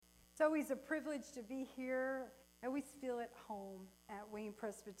It's always a privilege to be here. I always feel at home at Wayne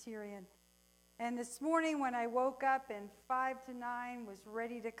Presbyterian. And this morning when I woke up and 5 to 9 was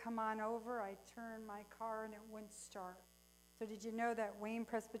ready to come on over, I turned my car and it wouldn't start. So did you know that Wayne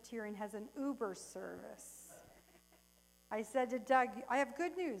Presbyterian has an Uber service? I said to Doug, I have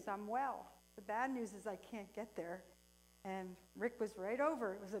good news, I'm well. The bad news is I can't get there. And Rick was right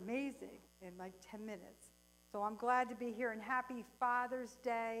over. It was amazing in like 10 minutes. So I'm glad to be here, and happy Father's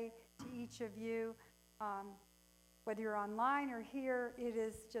Day to each of you. Whether you're online or here, it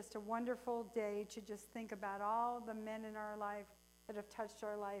is just a wonderful day to just think about all the men in our life that have touched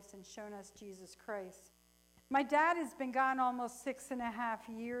our lives and shown us Jesus Christ. My dad has been gone almost 6.5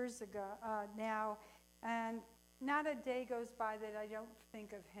 years ago now, and not a day goes by that I don't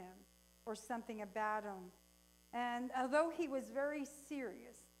think of him or something about him. And although he was very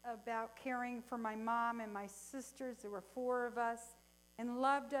serious about caring for my mom and my sisters, there were 4 of us, and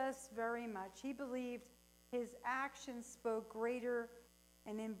loved us very much, he believed his actions spoke greater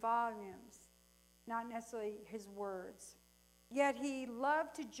and in volumes, not necessarily his words. Yet he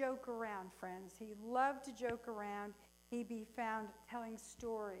loved to joke around, friends. He loved to joke around. He'd be found telling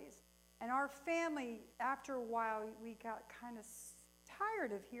stories. And our family, after a while, we got kind of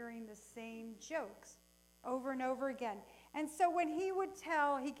tired of hearing the same jokes over and over again. And so when he would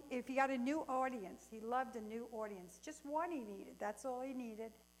tell, if he got a new audience, he loved a new audience. Just one he needed. That's all he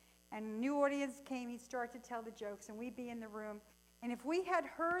needed. And a new audience came, he'd start to tell the jokes, and we'd be in the room. And if we had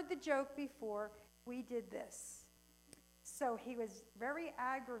heard the joke before, we did this. So he was very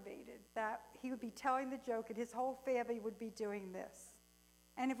aggravated that he would be telling the joke and his whole family would be doing this.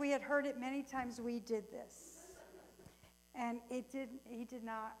 And if we had heard it many times, we did this. And he did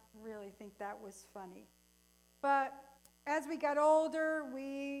not really think that was funny. But as we got older,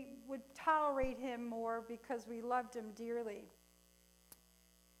 we would tolerate him more because we loved him dearly.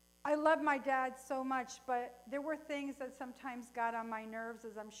 I love my dad so much, but there were things that sometimes got on my nerves,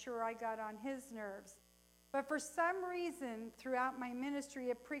 as I'm sure I got on his nerves. But for some reason, throughout my ministry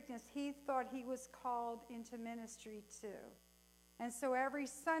at Preakness, he thought he was called into ministry too. And so every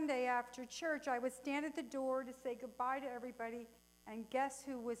Sunday after church, I would stand at the door to say goodbye to everybody, and guess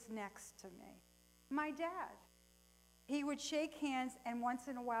who was next to me? My dad. He would shake hands, and once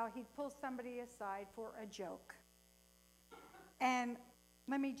in a while, he'd pull somebody aside for a joke. And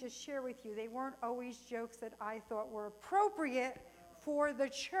let me just share with you, they weren't always jokes that I thought were appropriate for the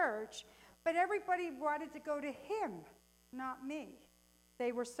church, but everybody wanted to go to him, not me.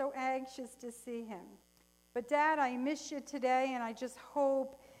 They were so anxious to see him. But Dad, I miss you today, and I just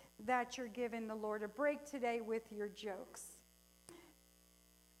hope that you're giving the Lord a break today with your jokes.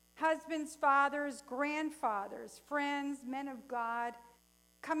 Husbands, fathers, grandfathers, friends, men of God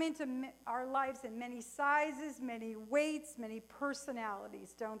come into our lives in many sizes, many weights, many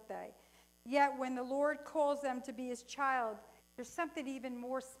personalities, don't they? Yet when the Lord calls them to be his child, there's something even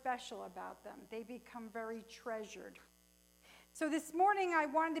more special about them. They become very treasured. So this morning I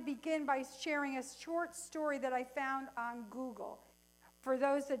wanted to begin by sharing a short story that I found on Google. For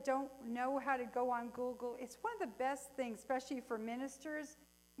those that don't know how to go on Google, it's one of the best things, especially for ministers.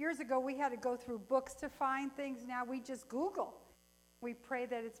 Years ago, we had to go through books to find things. Now we just Google. We pray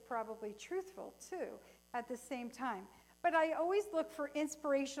that it's probably truthful, too, at the same time. But I always look for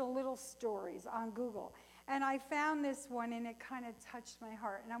inspirational little stories on Google. And I found this one, and it kind of touched my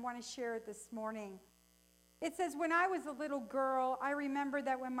heart. And I want to share it this morning. It says, when I was a little girl, I remember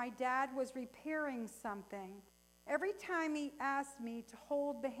that when my dad was repairing something, every time he asked me to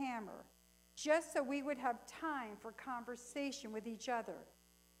hold the hammer, just so we would have time for conversation with each other.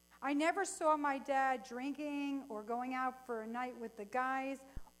 I never saw my dad drinking or going out for a night with the guys.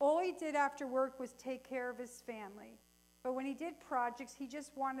 All he did after work was take care of his family. But when he did projects, he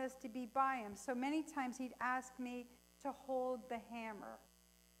just wanted us to be by him. So many times he'd ask me to hold the hammer.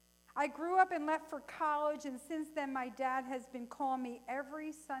 I grew up and left for college, and since then my dad has been calling me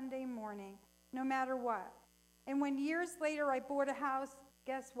every Sunday morning, no matter what. And when years later I bought a house,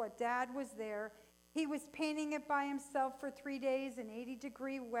 guess what? Dad was there. He was painting it by himself for 3 days in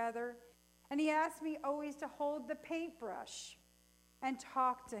 80-degree weather, and he asked me always to hold the paintbrush and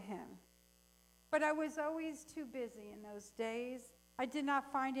talk to him. But I was always too busy in those days. I did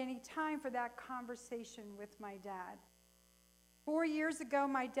not find any time for that conversation with my dad. 4 years ago,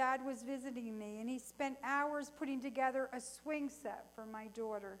 my dad was visiting me, and he spent hours putting together a swing set for my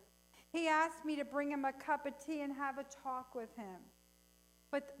daughter. He asked me to bring him a cup of tea and have a talk with him.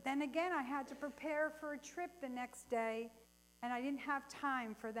 But then again, I had to prepare for a trip the next day, and I didn't have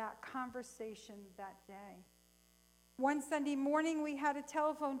time for that conversation that day. One Sunday morning, we had a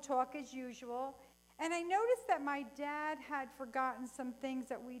telephone talk as usual, And I noticed that my dad had forgotten some things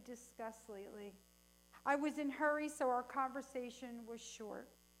that we discussed lately. I was in a hurry, so our conversation was short.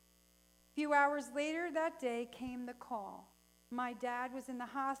 A few hours later that day came the call. My dad was in the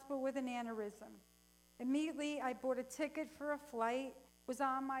hospital with an aneurysm. Immediately, I bought a ticket for a flight, was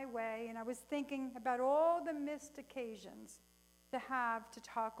on my way, and I was thinking about all the missed occasions to have to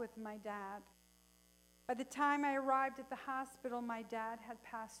talk with my dad. By the time I arrived at the hospital, my dad had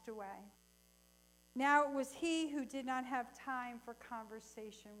passed away. Now it was he who did not have time for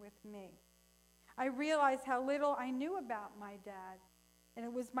conversation with me. I realized how little I knew about my dad, and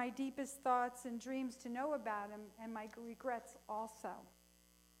it was my deepest thoughts and dreams to know about him, and my regrets also.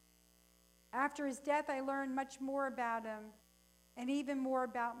 After his death, I learned much more about him, and even more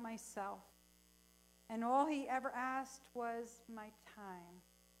about myself. And all he ever asked was my time.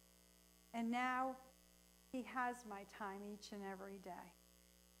 And now he has my time each and every day.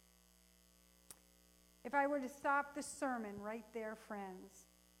 If I were to stop the sermon right there, friends,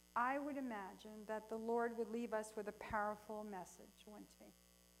 I would imagine that the Lord would leave us with a powerful message, wouldn't he?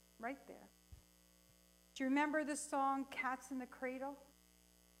 Right there. Do you remember the song Cats in the Cradle?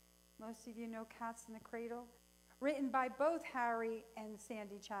 Most of you know Cats in the Cradle. Written by both Harry and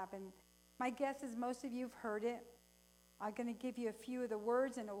Sandy Chapin. My guess is most of you have heard it. I'm going to give you a few of the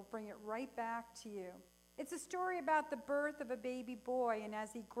words and it will bring it right back to you. It's a story about the birth of a baby boy, and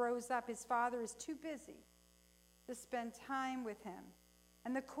as he grows up, his father is too busy to spend time with him.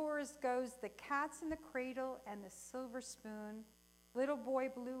 And the chorus goes, the cat's in the cradle and the silver spoon, little boy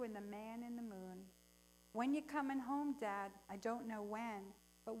blue and the man in the moon. When you coming home, Dad? I don't know when,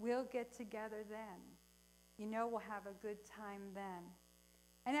 but we'll get together then. You know we'll have a good time then.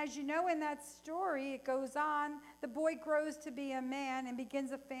 And as you know in that story, it goes on, the boy grows to be a man and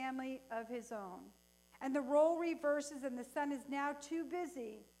begins a family of his own. And the role reverses, and the son is now too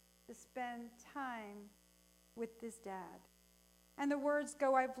busy to spend time with his dad. And the words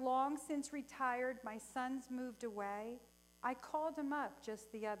go, I've long since retired, my son's moved away. I called him up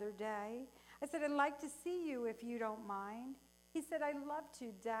just the other day. I said, I'd like to see you if you don't mind. He said, I'd love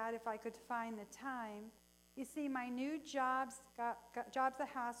to, Dad, if I could find the time. You see, my new job's a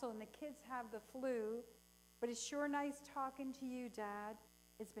hassle, and the kids have the flu, but it's sure nice talking to you, Dad.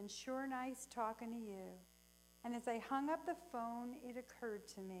 It's been sure nice talking to you. And as I hung up the phone, it occurred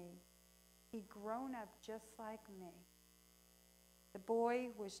to me, he'd grown up just like me. The boy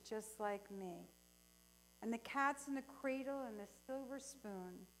was just like me. And the cat's in the cradle and the silver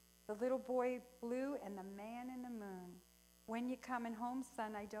spoon, the little boy blue and the man in the moon. When you coming home,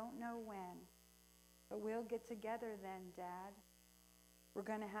 son, I don't know when, but we'll get together then, Dad. We're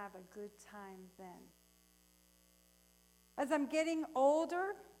going to have a good time then. As I'm getting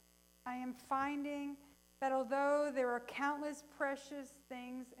older, I am finding that although there are countless precious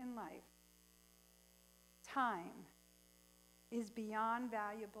things in life, time is beyond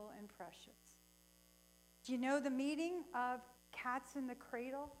valuable and precious. Do you know the meaning of cats in the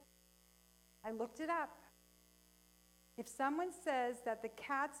cradle? I looked it up. If someone says that the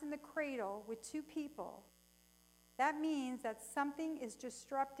cat's in the cradle with two people, that means that something is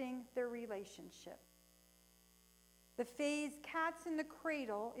disrupting their relationship. The phrase cats in the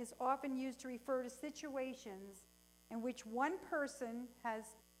cradle is often used to refer to situations in which one person has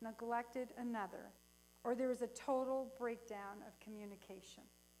neglected another, or there is a total breakdown of communication.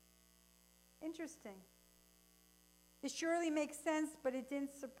 Interesting. It surely makes sense, but it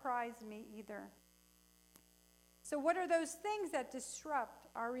didn't surprise me either. So what are those things that disrupt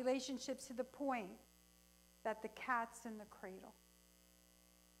our relationships to the point that the cat's in the cradle?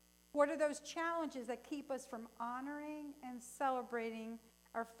 What are those challenges that keep us from honoring and celebrating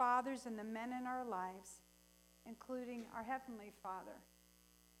our fathers and the men in our lives, including our Heavenly Father?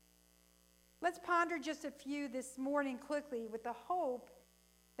 Let's ponder just a few this morning quickly with the hope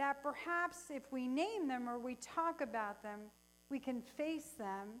that perhaps if we name them or we talk about them, we can face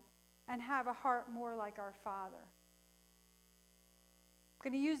them and have a heart more like our Father.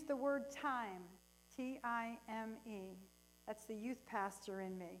 I'm going to use the word time, T-I-M-E. That's the youth pastor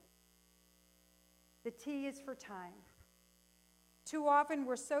in me. The T is for time. Too often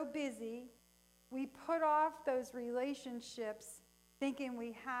we're so busy, we put off those relationships thinking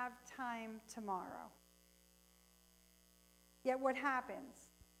we have time tomorrow. Yet what happens?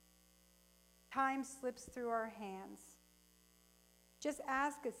 Time slips through our hands. Just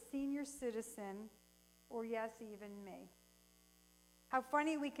ask a senior citizen, or yes, even me. How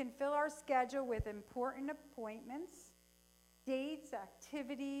funny we can fill our schedule with important appointments, dates,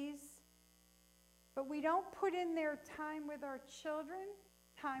 activities, but we don't put in there time with our children,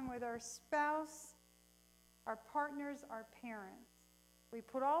 time with our spouse, our partners, our parents. We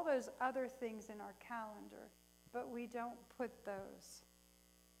put all those other things in our calendar, but we don't put those.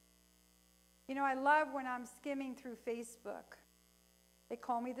 You know, I love when I'm skimming through Facebook. They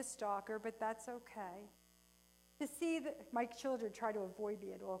call me the stalker, but that's okay. To see that my children try to avoid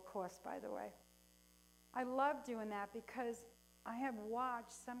me at all costs, by the way. I love doing that because I have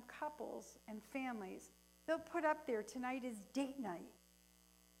watched some couples and families. They'll put up there, tonight is date night.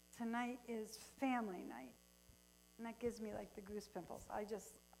 Tonight is family night. And that gives me like the goose pimples. I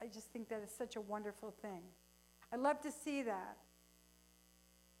just think that is such a wonderful thing. I love to see that.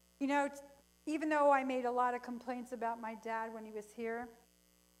 You know, even though I made a lot of complaints about my dad when he was here,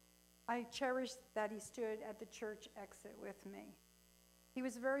 I cherished that he stood at the church exit with me. He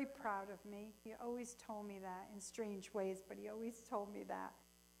was very proud of me. He always told me that in strange ways, but he always told me that.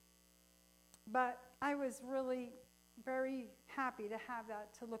 But I was really very happy to have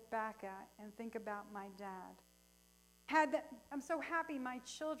that to look back at and think about my dad. I'm so happy my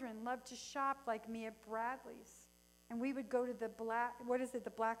children love to shop like me at Bradley's. And we would go to the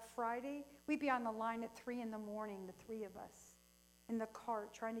Black Friday? We'd be on the line at 3 in the morning, the three of us, in the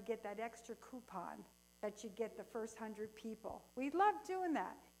cart trying to get that extra coupon that you get the first 100 people. We loved doing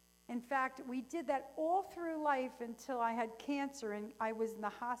that. In fact, we did that all through life until I had cancer and I was in the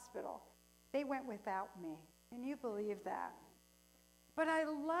hospital. They went without me. Can you believe that? But I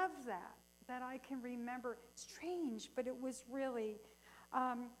love that I can remember. Strange, but it was really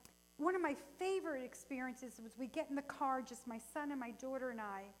one of my favorite experiences was we get in the car, just my son and my daughter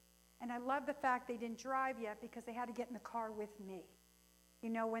and I love the fact they didn't drive yet because they had to get in the car with me. You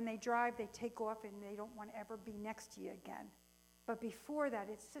know, when they drive, they take off and they don't want to ever be next to you again. But before that,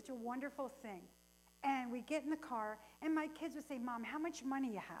 it's such a wonderful thing. And we get in the car, and my kids would say, Mom, how much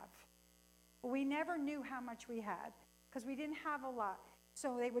money you have? Well, we never knew how much we had because we didn't have a lot.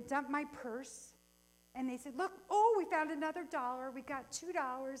 So they would dump my purse, and they said, look, oh, we found another $1. We got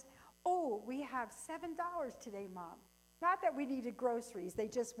 $2. Oh, we have $7 today, Mom. Not that we needed groceries. They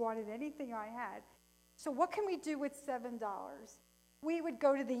just wanted anything I had. So what can we do with $7? We would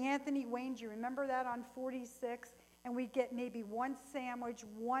go to the Anthony Wayne, do you remember that, on 46? And we'd get maybe one sandwich,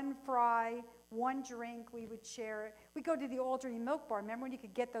 one fry, one drink. We would share it. We'd go to the Alderney Milk Bar. Remember when you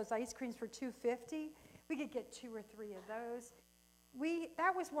could get those ice creams for $2.50? We could get 2 or 3 of those.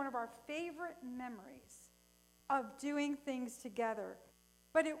 That was one of our favorite memories of doing things together.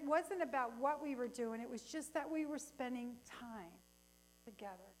 But it wasn't about what we were doing. It was just that we were spending time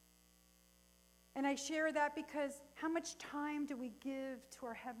together. And I share that because how much time do we give to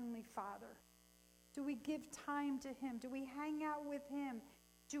our Heavenly Father? Do we give time to Him? Do we hang out with Him?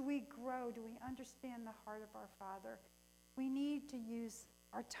 Do we grow? Do we understand the heart of our Father? We need to use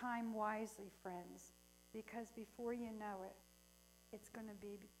our time wisely, friends, because before you know it, it's going to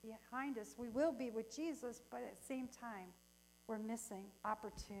be behind us. We will be with Jesus, but at the same time, we're missing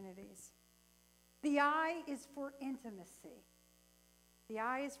opportunities. The I is for intimacy. The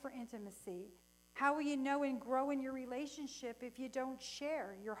I is for intimacy. How will you know and grow in your relationship if you don't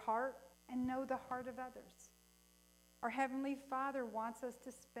share your heart and know the heart of others? Our Heavenly Father wants us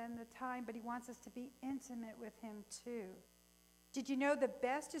to spend the time, but He wants us to be intimate with Him too. Did you know the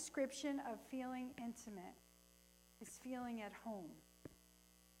best description of feeling intimate is feeling at home?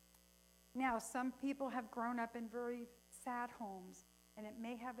 Now, some people have grown up in very sad homes, and it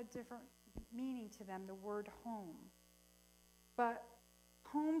may have a different meaning to them, the word home. But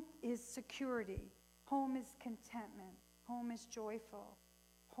home is security. Home is contentment. Home is joyful.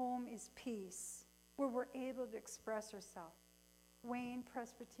 Home is peace, where we're able to express ourselves. Wayne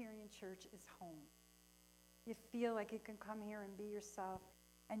Presbyterian Church is home. You feel like you can come here and be yourself,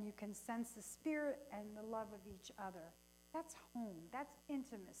 and you can sense the spirit and the love of each other. That's home. That's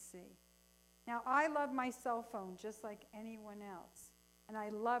intimacy. Now, I love my cell phone just like anyone else. And I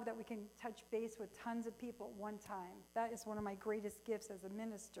love that we can touch base with tons of people at one time. That is one of my greatest gifts as a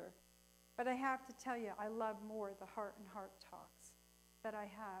minister. But I have to tell you, I love more the heart and heart talks that I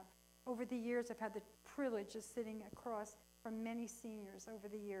have. Over the years, I've had the privilege of sitting across from many seniors over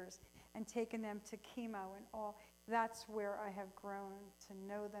the years and taking them to chemo and all. That's where I have grown to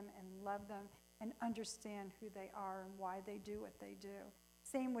know them and love them and understand who they are and why they do what they do.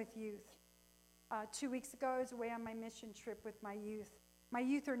 Same with youth. 2 weeks ago, I was away on my mission trip with my youth. My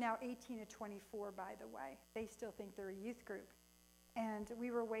youth are now 18 to 24, by the way. They still think they're a youth group. And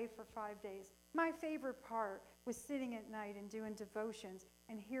we were away for 5 days. My favorite part was sitting at night and doing devotions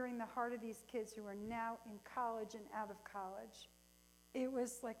and hearing the heart of these kids who are now in college and out of college. It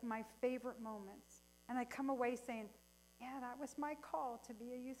was like my favorite moments. And I come away saying, yeah, that was my call to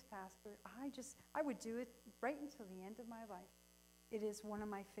be a youth pastor. I would do it right until the end of my life. It is one of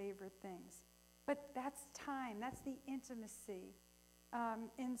my favorite things. But that's time. That's the intimacy.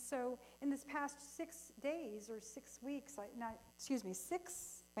 And so in this past 6 days or 6 weeks,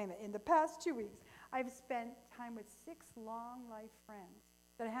 in the past 2 weeks, I've spent time with 6 long life friends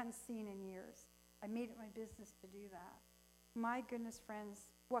that I hadn't seen in years. I made it my business to do that. My goodness, friends,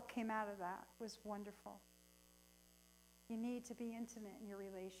 what came out of that was wonderful. You need to be intimate in your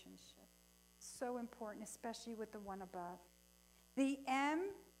relationship. So important, especially with the one above. The M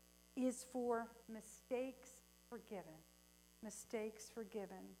is for mistakes forgiven. Mistakes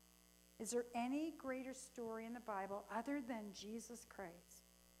forgiven. Is there any greater story in the Bible other than Jesus Christ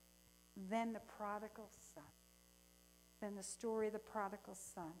than the prodigal son? Than the story of the prodigal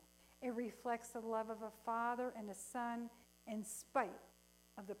son. It reflects the love of a father and a son in spite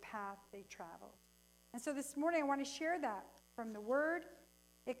of the path they traveled. And so this morning I want to share that from the Word.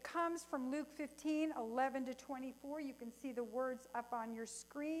 It comes from Luke 15, 11 to 24. You can see the words up on your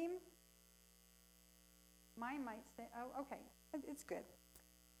screen. Mine might say, oh, okay, it's good.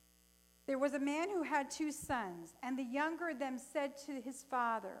 There was a man who had 2 sons, and the younger of them said to his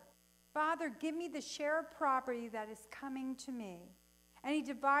father, "Father, give me the share of property that is coming to me." And he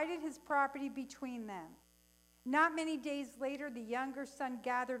divided his property between them. Not many days later, the younger son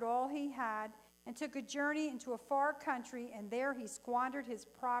gathered all he had and took a journey into a far country, and there he squandered his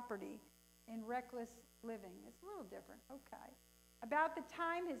property in reckless living. It's a little different, okay. About the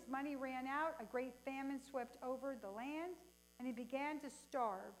time his money ran out, a great famine swept over the land, and he began to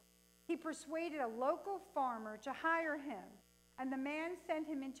starve. He persuaded a local farmer to hire him, and the man sent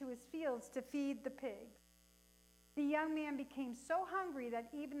him into his fields to feed the pigs. The young man became so hungry that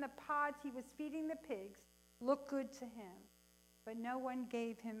even the pods he was feeding the pigs looked good to him, but no one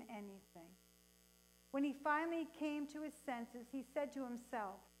gave him anything. When he finally came to his senses, he said to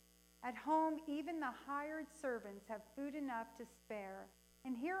himself, "At home, even the hired servants have food enough to spare,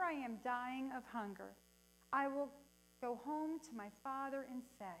 and here I am dying of hunger. I will go home to my father and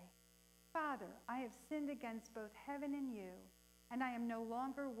say, 'Father, I have sinned against both heaven and you, and I am no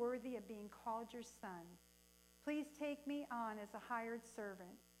longer worthy of being called your son. Please take me on as a hired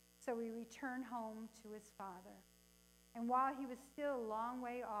servant.' So he returned home to his father. And while he was still a long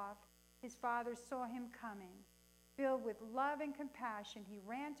way off, his father saw him coming. Filled with love and compassion, he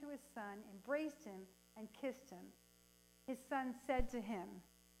ran to his son, embraced him, and kissed him. His son said to him,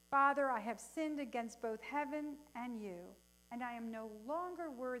 'Father, I have sinned against both heaven and you, and I am no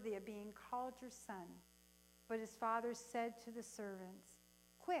longer worthy of being called your son.' But his father said to the servants,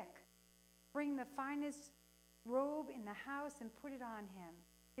 'Quick, bring the finest robe in the house and put it on him.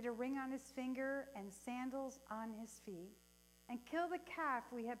 Get a ring on his finger and sandals on his feet. And kill the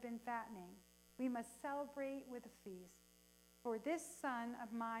calf we have been fattening. We must celebrate with a feast. For this son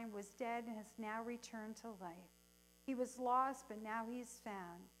of mine was dead and has now returned to life. He was lost, but now he is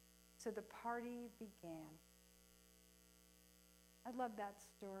found.' So the party began." I love that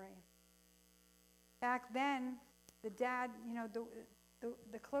story. Back then, the dad,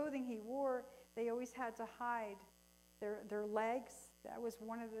 the clothing he wore, they always had to hide their legs. That was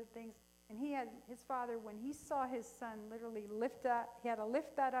one of the things. And his father, when he saw his son literally he had to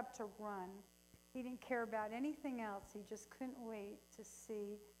lift that up to run. He didn't care about anything else. He just couldn't wait to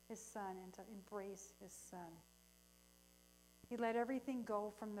see his son and to embrace his son. He let everything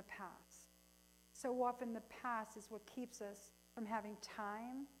go from the past. So often the past is what keeps us from having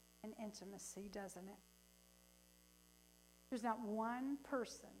time and intimacy, doesn't it? There's not one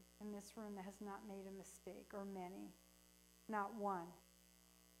person in this room that has not made a mistake, or many. Not one.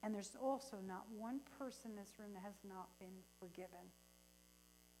 And there's also not one person in this room that has not been forgiven.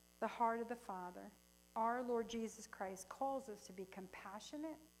 The heart of the Father, our Lord Jesus Christ, calls us to be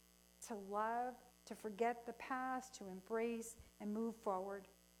compassionate, to love, to forget the past, to embrace and move forward.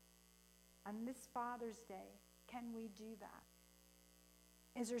 On this Father's Day, can we do that?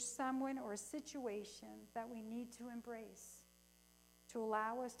 Is there someone or a situation that we need to embrace to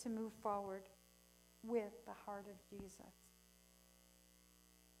allow us to move forward with the heart of Jesus?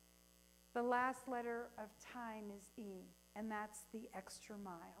 The last letter of time is E, and that's the extra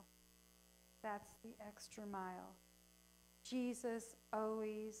mile. That's the extra mile. Jesus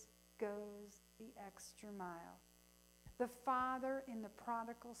always goes the extra mile. The Father in the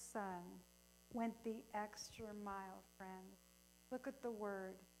prodigal Son went the extra mile, friend. Look at the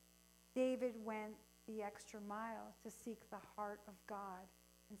word. David went the extra mile to seek the heart of God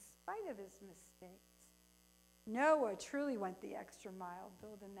in spite of his mistakes. Noah truly went the extra mile,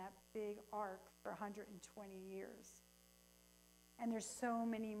 building that big ark for 120 years. And there's so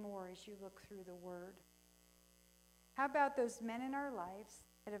many more as you look through the word. How about those men in our lives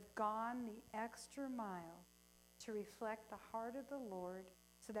that have gone the extra mile to reflect the heart of the Lord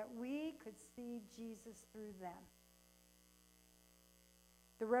so that we could see Jesus through them?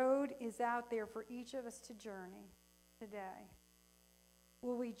 The road is out there for each of us to journey today.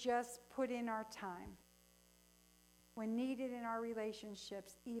 Will we just put in our time when needed in our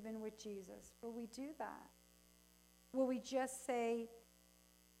relationships, even with Jesus? Will we do that? Will we just say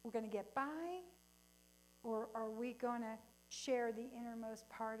we're going to get by, or are we going to share the innermost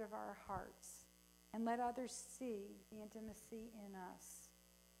part of our hearts and let others see the intimacy in us?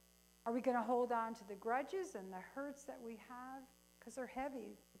 Are we going to hold on to the grudges and the hurts that we have because they're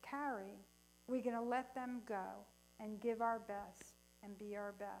heavy to carry? Are we going to let them go and give our best and be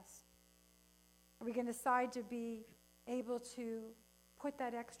our best? Are we going to decide to be able to put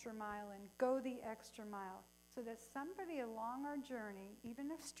that extra mile and go the extra mile so that somebody along our journey, even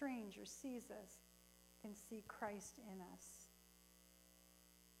a stranger, sees us, can see Christ in us?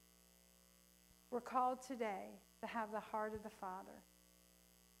 We're called today to have the heart of the Father.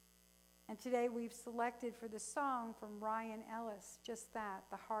 And today we've selected for the song from Ryan Ellis just that,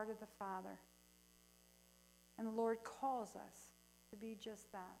 the heart of the Father. And the Lord calls us to be just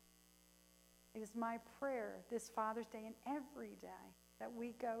that. It is my prayer this Father's Day and every day that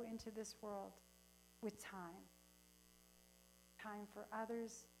we go into this world with time. Time for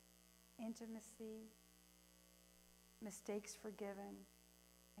others, intimacy, mistakes forgiven,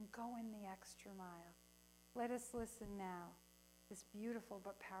 and going the extra mile. Let us listen now to this beautiful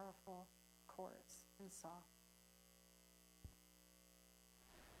but powerful chorus and song.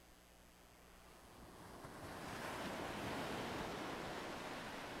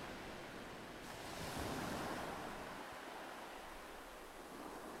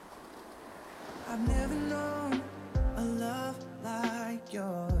 I've never known a love like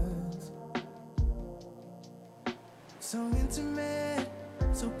yours, so intimate,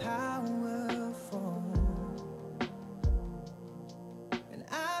 so powerful. And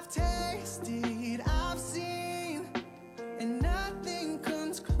I've tasted, I've seen, and nothing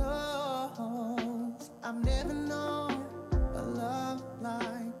comes close. I've never known a love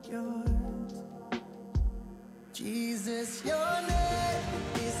like yours. Jesus, your name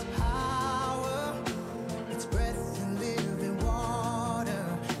is power, it's breath and living water,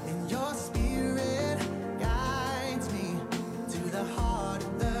 and your spirit guides me to the heart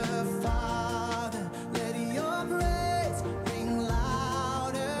of the Father. Let your praise ring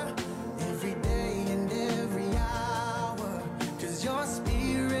louder every day and every hour, 'cause your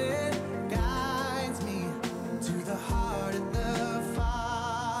spirit guides me to the heart of the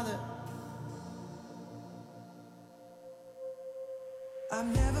Father. I've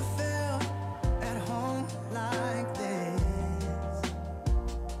never felt at home like this,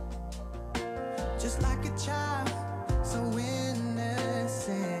 just like a child, so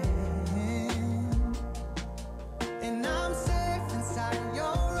innocent. And I'm safe inside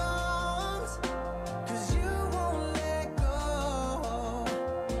your arms, 'cause you won't let go.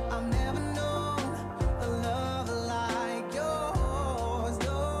 I've never known a love like yours,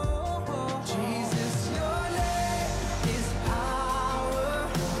 no. Jesus, your name is power,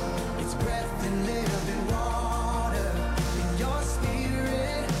 it's breath and living water, and your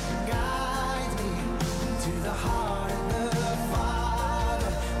spirit guides me to the heart of the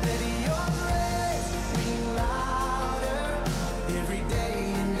Father. Let your praise ring louder every day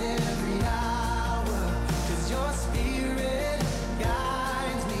and every hour, 'cause your spirit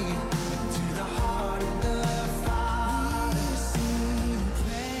guides me to the heart of the Father.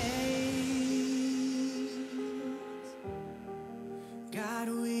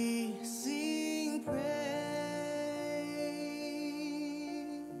 We sing praise, God, we sing praise.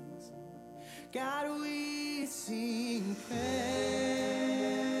 God, we sing praise.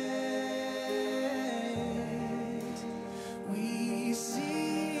 We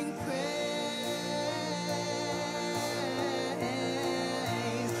sing praise.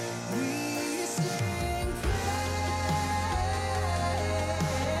 We sing praise.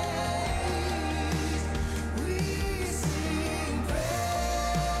 We sing praise.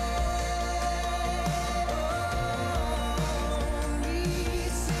 We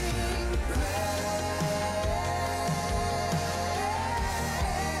sing praise.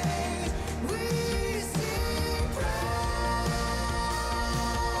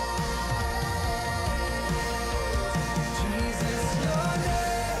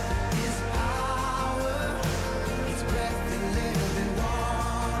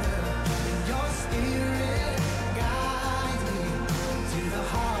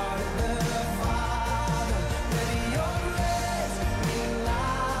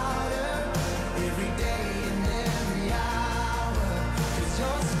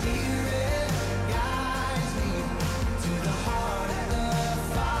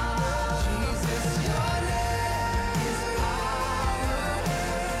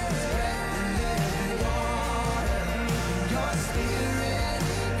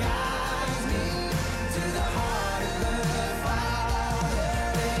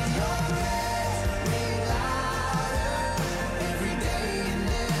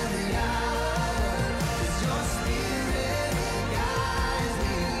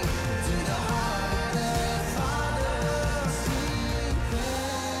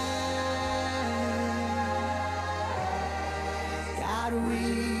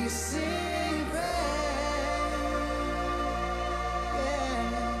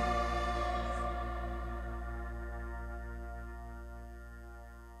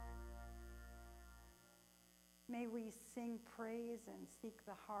 sing praise and seek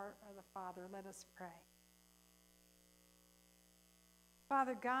the heart of the Father. Let us pray.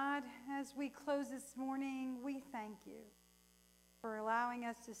 Father God, as we close this morning, we thank you for allowing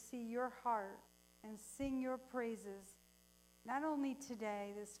us to see your heart and sing your praises, not only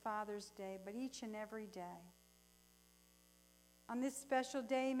today, this Father's Day, but each and every day. On this special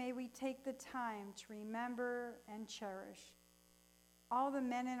day, may we take the time to remember and cherish all the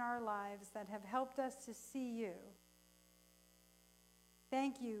men in our lives that have helped us to see you.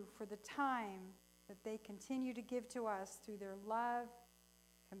 Thank you for the time that they continue to give to us through their love,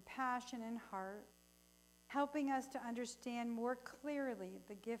 compassion, and heart, helping us to understand more clearly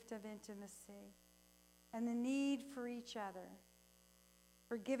the gift of intimacy and the need for each other,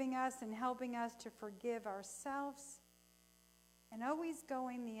 forgiving us and helping us to forgive ourselves, and always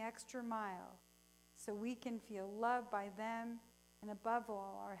going the extra mile so we can feel loved by them and above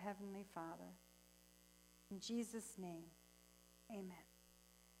all, our Heavenly Father. In Jesus' name, amen.